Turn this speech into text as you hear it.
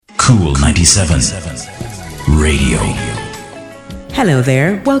Cool 97 Radio. Hello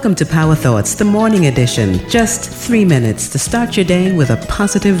there. Welcome to Power Thoughts, the morning edition. Just 3 minutes to start your day with a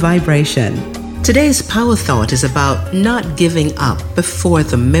positive vibration. Today's Power Thought is about not giving up before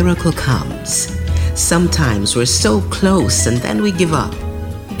the miracle comes. Sometimes we're so close and then we give up.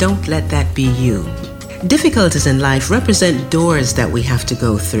 Don't let that be you. Difficulties in life represent doors that we have to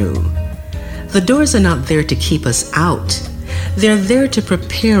go through. The doors are not there to keep us out. They're there to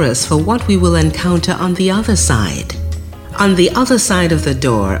prepare us for what we will encounter on the other side. On the other side of the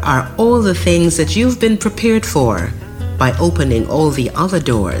door are all the things that you've been prepared for by opening all the other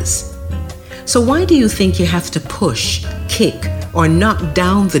doors. So why do you think you have to push, kick, or knock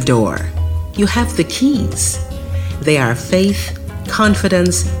down the door? You have the keys. They are faith,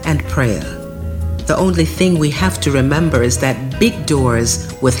 confidence, and prayer. The only thing we have to remember is that big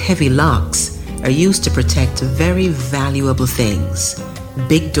doors with heavy locks are used to protect very valuable things.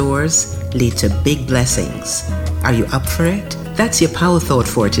 Big doors lead to big blessings. Are you up for it? That's your Power Thought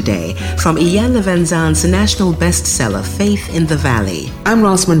for today from Iyanla Vanzant's national bestseller, Faith in the Valley. I'm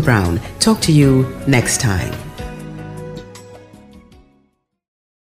Rosamond Brown. Talk to you next time.